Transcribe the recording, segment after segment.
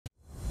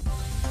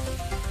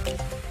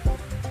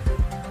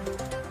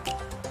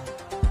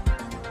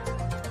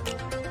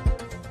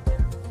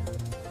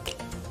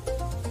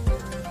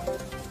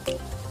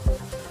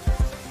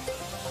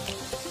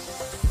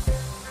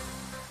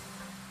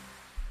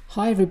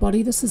Hi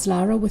everybody, this is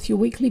Lara with your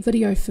weekly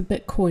video for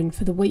Bitcoin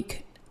for the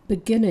week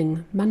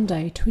beginning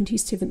Monday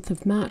 27th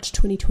of March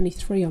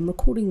 2023. I'm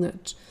recording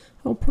that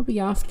probably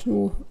after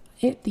or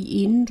at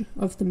the end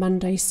of the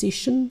Monday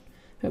session.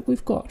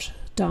 We've got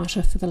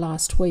data for the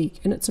last week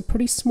and it's a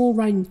pretty small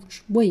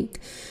range week.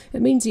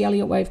 It means the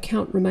Elliott wave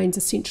count remains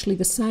essentially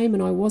the same,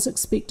 and I was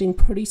expecting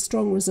pretty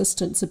strong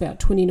resistance about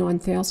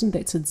 29,000.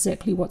 That's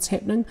exactly what's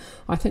happening.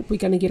 I think we're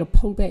going to get a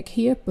pullback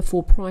here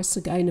before price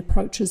again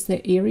approaches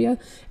that area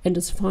and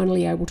is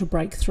finally able to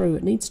break through.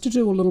 It needs to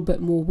do a little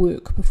bit more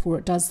work before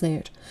it does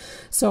that.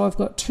 So I've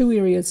got two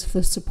areas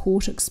for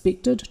support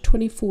expected: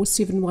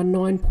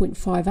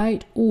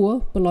 24,719.58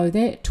 or below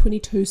that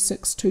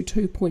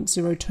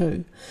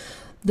 22,622.02.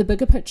 The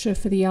bigger picture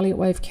for the Elliott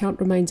wave count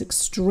remains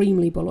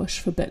extremely bullish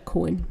for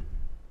Bitcoin.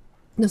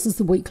 This is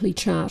the weekly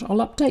chart.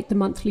 I'll update the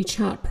monthly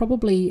chart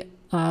probably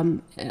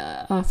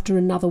after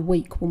another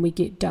week when we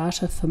get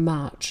data for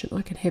March, and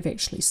I can have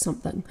actually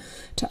something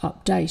to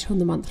update on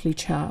the monthly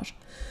chart.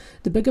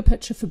 The bigger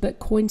picture for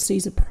Bitcoin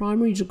sees a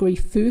primary degree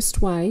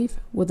first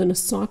wave within a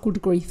cycle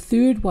degree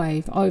third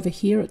wave over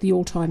here at the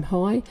all-time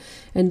high,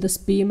 and this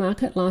bear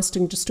market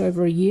lasting just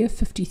over a year,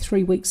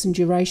 53 weeks in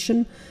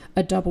duration,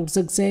 a double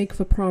zigzag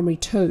for primary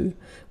 2.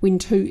 When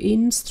 2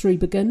 ends, 3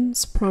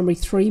 begins. Primary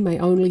 3 may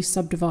only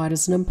subdivide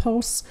as an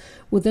impulse.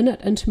 Within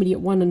it, intermediate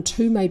 1 and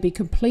 2 may be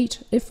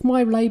complete. If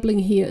my labeling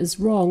here is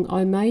wrong,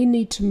 I may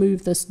need to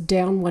move this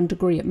down 1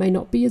 degree. It may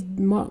not be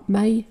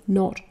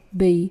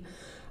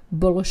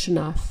bullish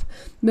enough.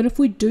 But if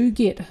we do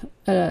get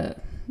a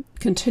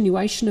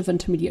continuation of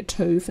intermediate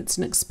 2, if it's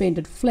an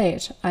expanded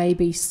flat A,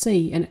 B,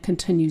 C, and it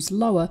continues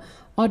lower,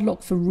 I'd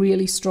look for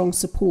really strong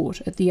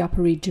support at the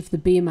upper edge of the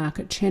bear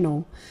market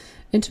channel.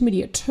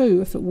 Intermediate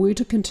 2, if it were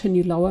to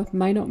continue lower,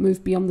 may not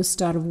move beyond the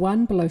start of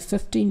 1 below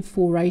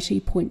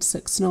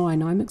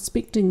 15,480.69. I'm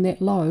expecting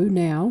that low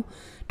now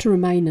to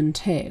remain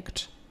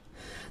intact.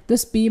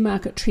 This bear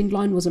market trend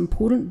line was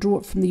important. Draw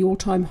it from the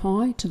all-time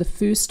high to the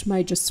first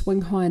major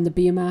swing high in the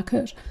bear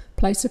market.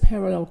 Place a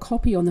parallel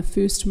copy on the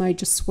first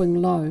major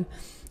swing low.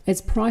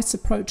 As price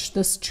approached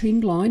this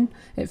trend line,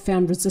 it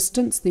found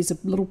resistance. There's a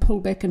little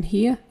pullback in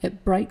here.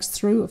 It breaks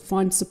through, it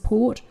finds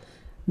support,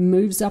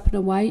 moves up and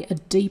away, a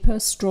deeper,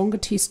 stronger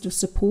test of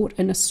support,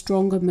 and a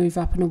stronger move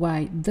up and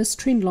away. This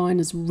trend line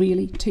is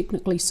really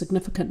technically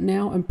significant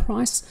now, and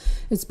price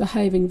is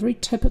behaving very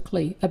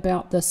typically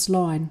about this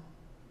line.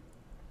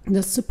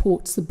 This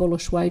supports the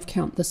bullish wave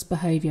count, this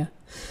behavior.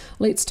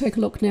 Let's take a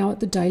look now at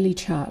the daily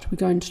chart. I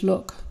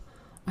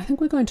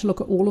think we're going to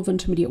look at all of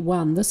intermediate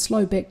 1. This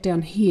low back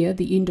down here,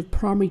 the end of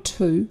primary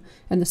 2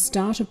 and the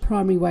start of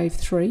primary wave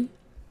 3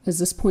 is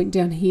this point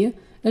down here.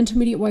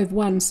 Intermediate wave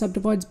 1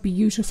 subdivides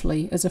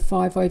beautifully as a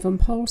 5-wave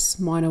impulse,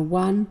 minor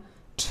 1,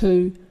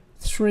 2,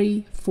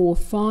 3, 4,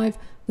 5.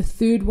 The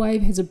third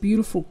wave has a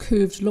beautiful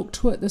curved look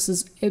to it. This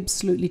is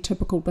absolutely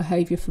typical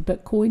behavior for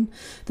Bitcoin.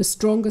 The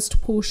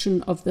strongest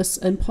portion of this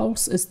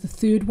impulse is the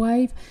third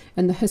wave,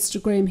 and the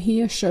histogram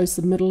here shows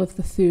the middle of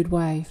the third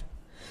wave.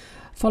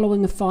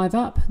 Following a 5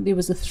 up, there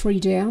was a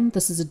 3 down.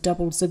 This is a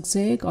double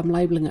zigzag. I'm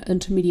labeling it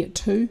intermediate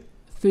 2.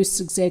 First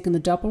zigzag in the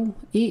double,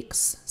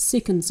 X,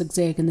 second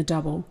zigzag in the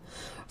double.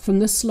 From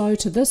this low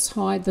to this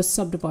high, this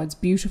subdivides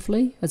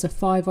beautifully as a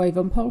 5-wave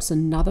impulse,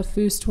 another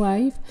first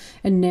wave,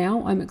 and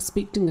now I'm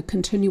expecting a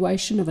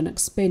continuation of an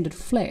expanded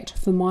flat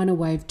for minor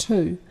wave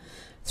 2.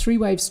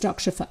 3-wave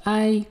structure for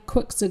A,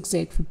 quick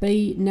zigzag for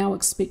B, now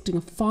expecting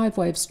a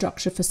 5-wave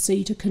structure for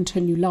C to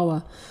continue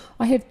lower.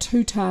 I have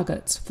 2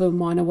 targets for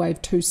minor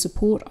wave 2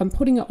 support. I'm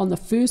putting it on the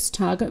first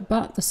target,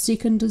 but the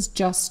second is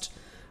just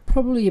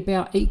probably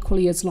about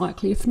equally as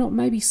likely, if not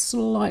maybe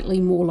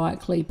slightly more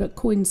likely.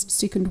 Bitcoin's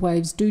second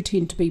waves do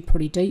tend to be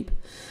pretty deep.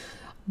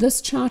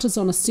 This chart is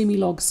on a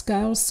semi-log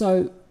scale,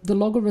 so the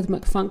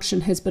logarithmic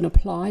function has been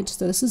applied,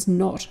 so this is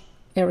not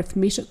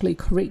arithmetically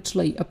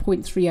correctly a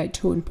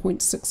 0.382 and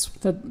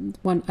 0.618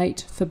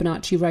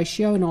 Fibonacci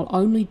ratio, and I'll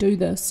only do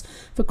this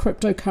for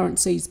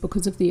cryptocurrencies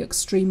because of the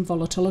extreme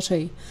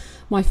volatility.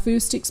 My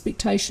first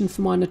expectation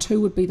for minor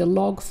 2 would be the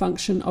log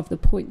function of the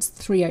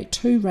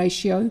 0.382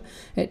 ratio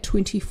at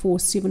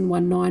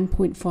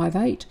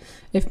 24,719.58.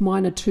 If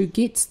minor 2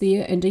 gets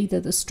there and either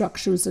the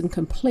structure is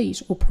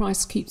incomplete or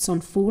price keeps on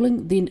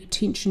falling, then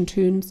attention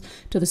turns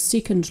to the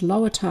second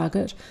lower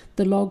target,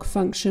 the log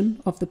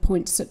function of the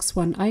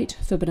 0.618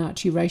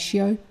 Fibonacci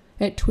ratio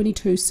at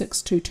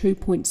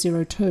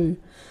 22,622.02.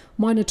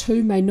 Minor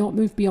 2 may not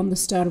move beyond the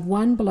start of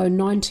 1 below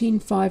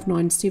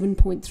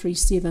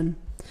 19,597.37.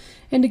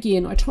 And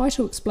again, I try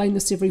to explain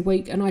this every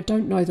week, and I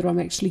don't know that I'm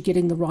actually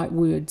getting the right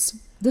words.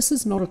 This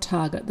is not a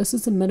target. This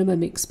is a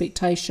minimum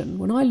expectation.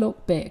 When I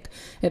look back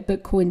at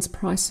Bitcoin's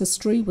price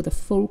history with a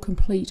full,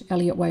 complete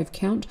Elliott wave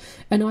count,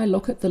 and I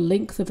look at the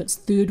length of its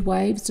third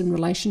waves in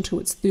relation to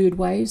its third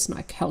waves, and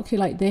I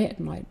calculate that,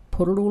 and I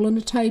put it all in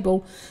a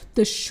table,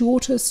 the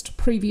shortest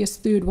previous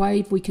third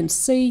wave we can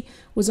see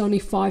was only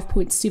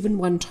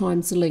 5.71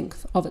 times the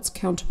length of its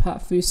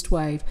counterpart first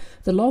wave.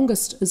 The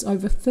longest is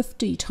over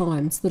 50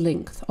 times the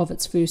length of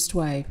its first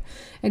wave.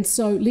 And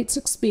so let's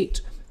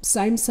expect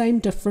same,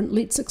 different.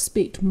 Let's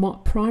expect my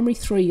primary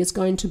 3 is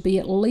going to be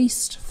at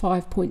least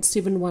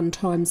 5.71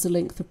 times the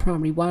length of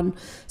primary 1.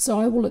 So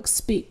I will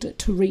expect it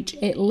to reach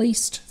at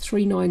least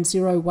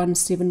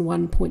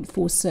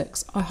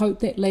 390,171.46. I hope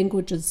that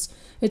language it's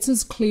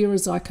as clear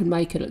as I can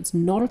make it. It's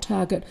not a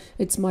target,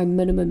 it's my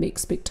minimum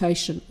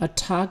expectation. A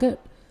target,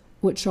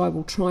 which I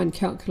will try and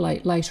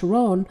calculate later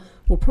on,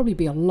 will probably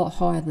be a lot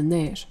higher than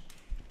that.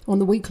 On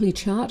the weekly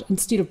chart,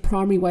 instead of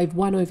primary wave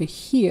 1 over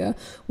here,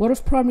 what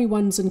if primary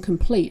 1's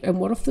incomplete, and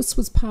what if this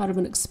was part of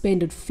an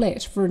expanded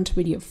flat for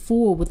intermediate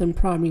 4 within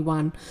primary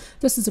 1?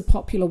 This is a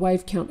popular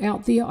wave count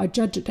out there. I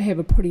judge it to have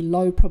a pretty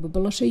low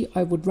probability.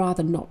 I would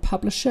rather not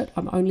publish it.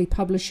 I'm only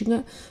publishing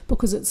it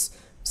because it's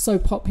so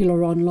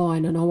popular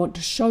online, and I want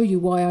to show you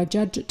why I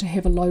judge it to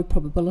have a low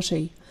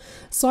probability.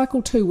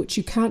 Cycle 2, which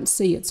you can't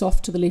see, it's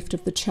off to the left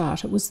of the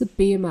chart. It was the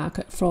bear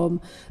market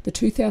from the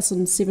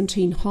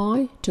 2017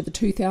 high to the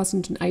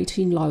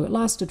 2018 low. It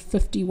lasted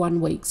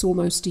 51 weeks,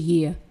 almost a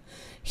year.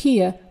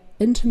 Here,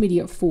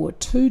 intermediate 4,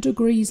 2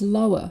 degrees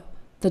lower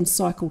than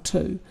cycle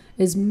 2,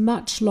 is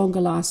much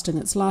longer lasting.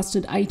 It's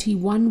lasted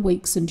 81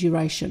 weeks in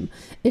duration.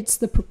 It's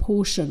the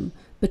proportion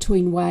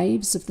between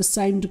waves of the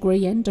same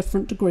degree and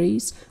different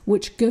degrees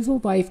which give a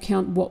wave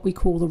count what we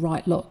call the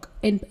right look.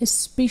 And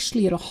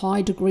especially at a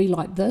high degree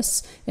like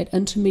this, at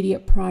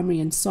intermediate, primary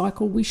and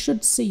cycle, we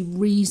should see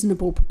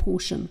reasonable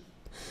proportion.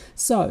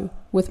 So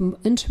with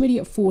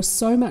intermediate 4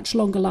 so much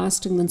longer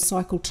lasting than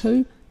cycle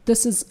 2,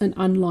 this is an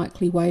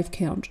unlikely wave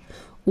count.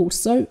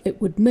 Also,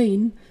 it would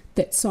mean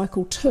that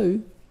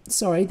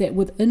that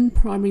within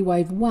primary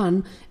wave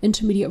 1,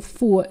 intermediate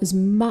 4 is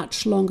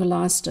much longer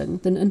lasting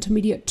than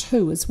intermediate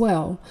 2 as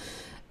well.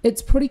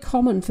 It's pretty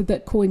common for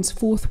Bitcoin's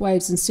fourth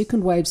waves and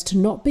second waves to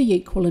not be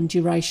equal in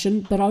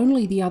duration, but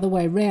only the other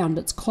way around.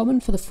 It's common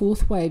for the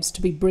fourth waves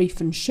to be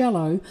brief and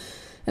shallow,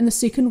 and the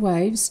second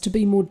waves to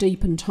be more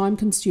deep and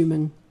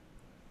time-consuming.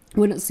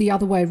 When it's the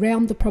other way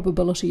around, the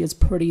probability is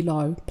pretty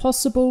low.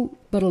 Possible,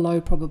 but a low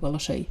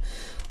probability.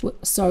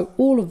 So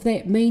all of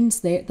that means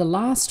that the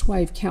last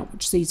wave count,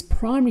 which sees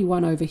primary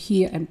 1 over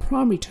here and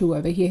primary 2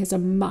 over here, has a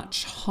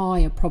much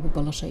higher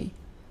probability.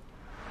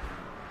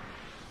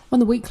 On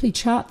the weekly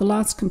chart, the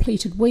last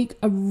completed week,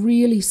 a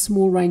really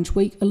small range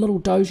week, a little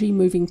doji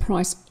moving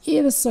price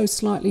ever so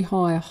slightly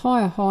higher,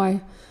 higher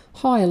high,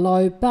 higher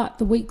low, but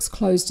the week's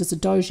closed as a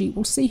doji.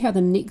 We'll see how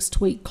the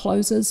next week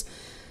closes.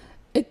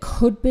 It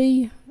could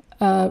be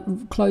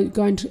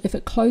if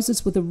it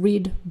closes with a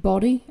red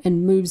body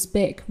and moves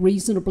back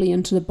reasonably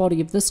into the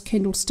body of this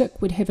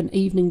candlestick, we'd have an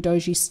evening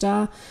doji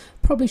star.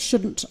 Probably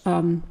shouldn't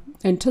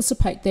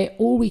anticipate that.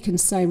 All we can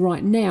say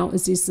right now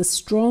is there's the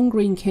strong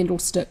green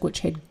candlestick which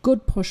had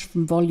good push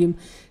from volume,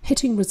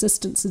 hitting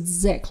resistance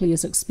exactly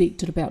as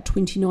expected. About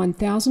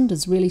 29,000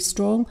 is really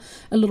strong.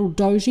 A little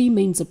doji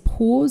means a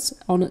pause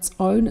on its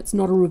own. It's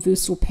not a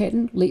reversal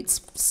pattern.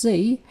 Let's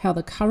see how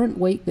the current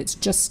week that's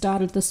just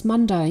started this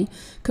Monday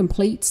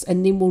completes,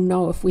 and then we'll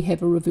know if we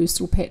have a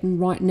reversal pattern.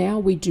 Right now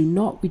we do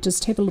not. We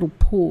just have a little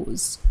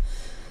pause.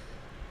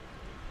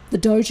 The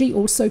doji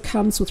also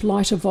comes with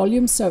lighter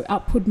volume, so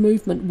upward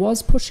movement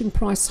was pushing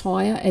price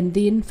higher, and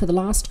then for the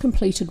last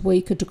completed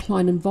week, a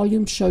decline in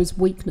volume shows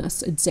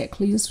weakness,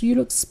 exactly as you'd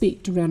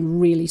expect around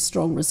really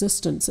strong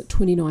resistance at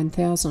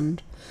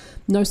 29,000.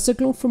 No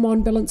signal from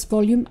on-balance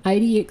volume.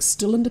 ADX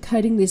still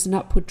indicating there's an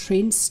upward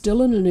trend,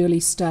 still in an early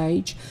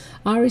stage.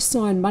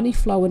 RSI and money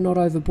flow are not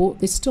overbought.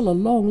 There's still a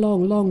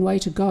long way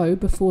to go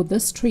before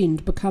this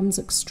trend becomes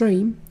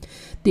extreme.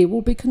 There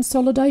will be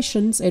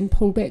consolidations and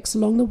pullbacks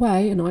along the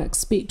way, and I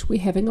expect we're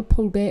having a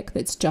pullback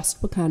that's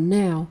just begun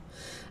now.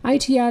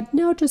 ATR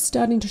now just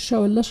starting to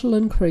show a little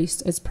increase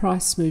as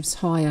price moves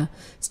higher.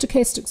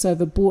 Stochastics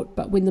overbought,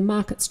 but when the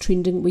market's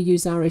trending, we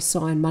use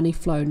RSI and money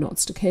flow, not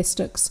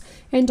stochastics.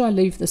 And I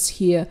leave this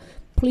here.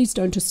 Please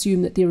don't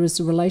assume that there is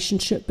a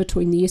relationship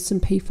between the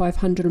S&P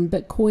 500 and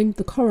Bitcoin.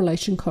 The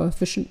correlation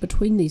coefficient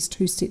between these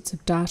two sets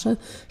of data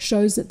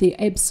shows that there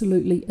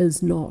absolutely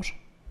is not.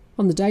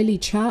 On the daily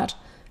chart,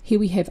 here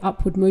we have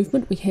upward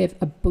movement. We have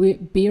a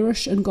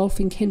bearish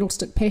engulfing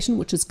candlestick pattern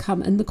which has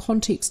come in the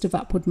context of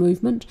upward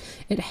movement.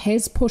 It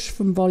has pushed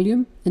from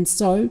volume, and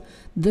so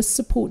this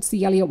supports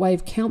the Elliott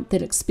wave count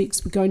that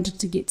expects we're going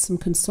to get some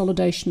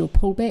consolidation or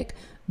pullback.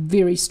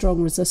 Very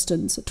strong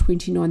resistance at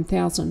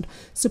 29,000.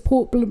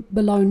 Support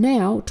below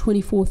now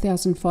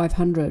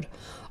 24,500.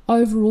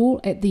 Overall,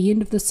 at the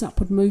end of this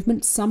upward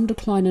movement, some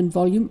decline in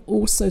volume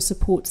also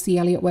supports the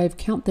Elliott wave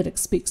count that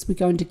expects we're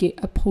going to get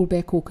a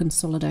pullback or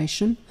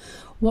consolidation.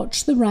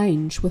 Watch the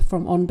range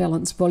from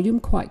on-balance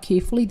volume quite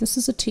carefully. This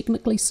is a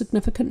technically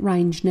significant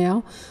range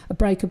now. A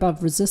break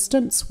above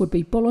resistance would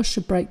be bullish,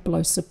 a break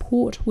below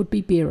support would be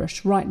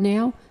bearish. Right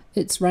now,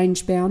 it's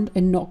range-bound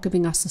and not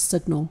giving us a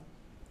signal,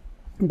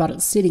 but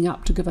it's setting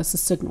up to give us a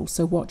signal,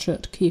 so watch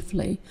it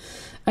carefully.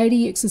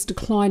 ADX is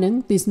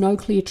declining. There's no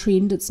clear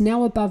trend. It's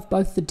now above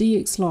both the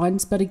DX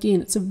lines, but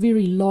again, it's a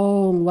very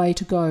long way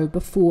to go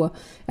before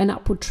an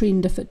upward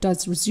trend, if it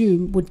does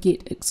resume, would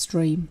get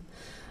extreme.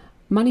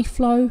 Money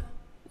flow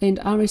and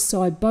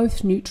RSI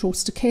both neutral,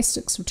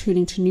 stochastics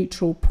returning to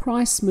neutral,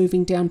 price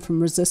moving down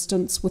from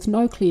resistance with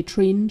no clear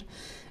trend,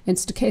 and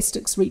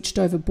stochastics reached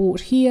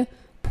overbought here.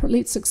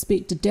 Let's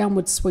expect a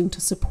downward swing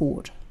to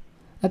support,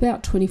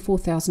 about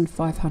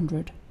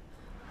 24,500.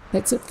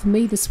 That's it for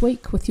me this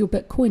week with your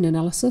Bitcoin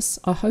analysis.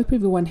 I hope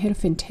everyone had a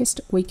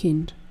fantastic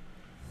weekend.